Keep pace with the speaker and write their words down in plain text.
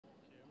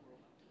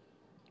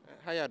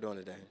How y'all doing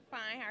today?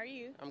 Fine, how are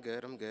you? I'm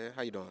good. I'm good.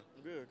 How you doing?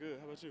 I'm good, good.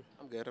 How about you?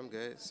 I'm good. I'm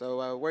good.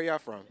 So, where y'all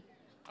from?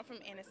 I'm from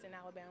Anniston,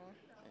 Alabama.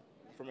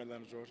 I'm from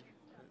Atlanta, Georgia.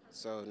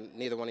 So,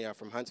 neither one of y'all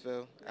from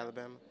Huntsville,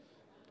 Alabama?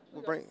 We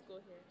We'll go to school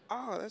here.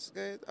 Oh, that's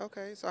good.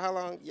 Okay. So, how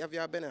long have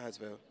y'all been in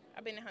Huntsville?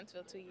 I've been in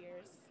Huntsville 2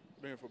 years.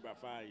 Been here for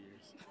about 5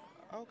 years.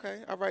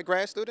 Okay. All right.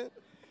 Grad student?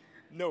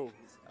 No,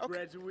 Okay.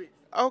 graduate.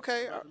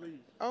 Okay. About to leave.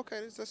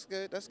 Okay. That's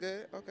good. That's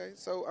good. Okay.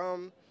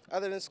 So,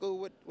 other than school,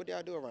 what do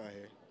y'all do around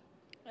here?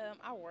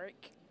 I work.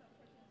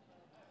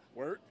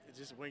 Work.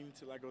 Just waiting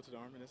until I go to the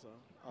Army, that's all.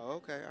 Oh,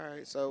 okay. All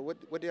right. So,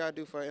 what do y'all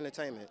do for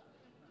entertainment?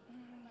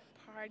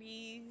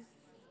 Parties,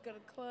 go to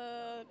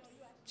clubs,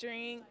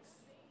 drinks,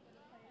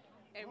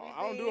 everything.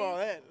 I don't do all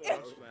that. I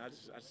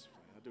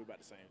do about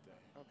the same thing.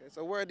 Okay.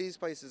 So, where are these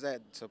places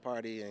at to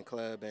party and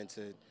club and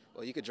to,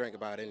 well, you could drink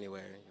about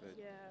anywhere. But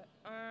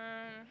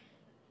Yeah.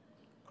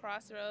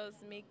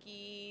 CROSSROADS,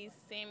 Mickey's,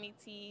 SAMMY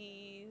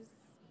T'S.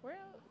 Where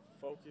else?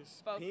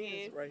 Focus. Focus.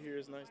 Pins right here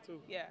is nice too.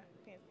 Yeah.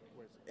 Pins.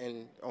 Where's it?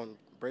 And on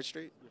Bridge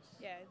Street? Yes.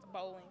 Yeah, it's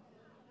bowling.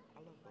 I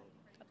love bowling.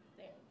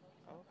 Upstairs.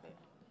 Okay.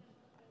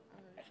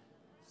 All right.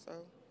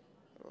 So,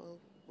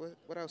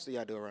 what else do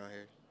y'all do around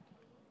here?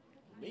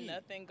 Me?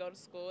 Nothing. Go to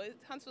school.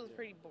 Huntsville's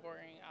pretty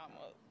boring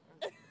almost.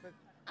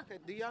 Okay,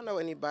 do y'all know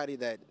anybody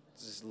that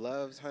just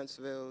loves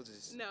Huntsville?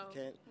 Just No.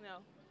 can't. No.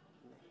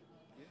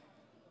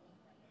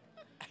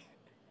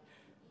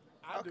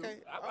 I do. Okay.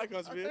 I like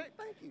Huntsville. Okay,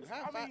 thank you. High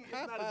I mean, five. it's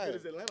High not five. as good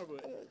as Atlanta,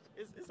 but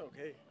it's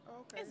okay.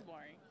 Okay. It's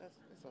boring.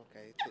 It's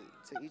okay.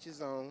 To each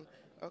his own.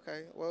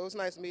 Okay. Well, it was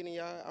nice meeting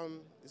y'all.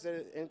 Is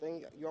there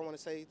anything y'all want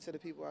to say to the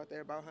people out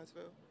there about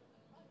Huntsville?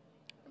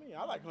 I mean,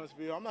 I like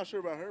Huntsville. I'm not sure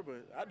about her,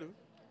 but I do.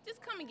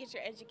 Just come and get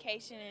your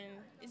education.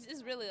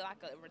 It's really like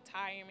a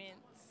retirement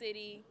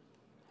city,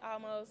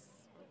 almost.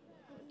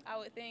 I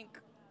would think.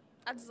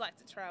 I just like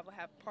to travel,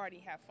 have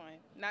party, have fun,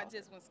 not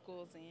just when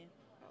school's in.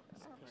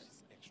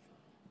 It's extra.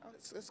 Oh,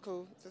 it's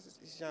cool.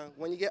 It's young.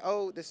 When you get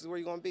old, this is where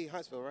you're gonna be,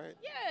 Huntsville, right?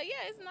 Yeah,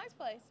 it's a nice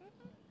place.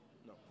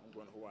 No, I'm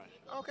going to Hawaii.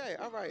 Okay.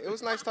 All right. It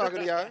was nice talking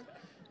to y'all.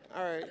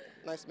 All right.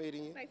 Nice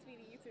meeting you. Nice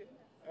meeting you too.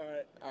 All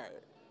right. All right.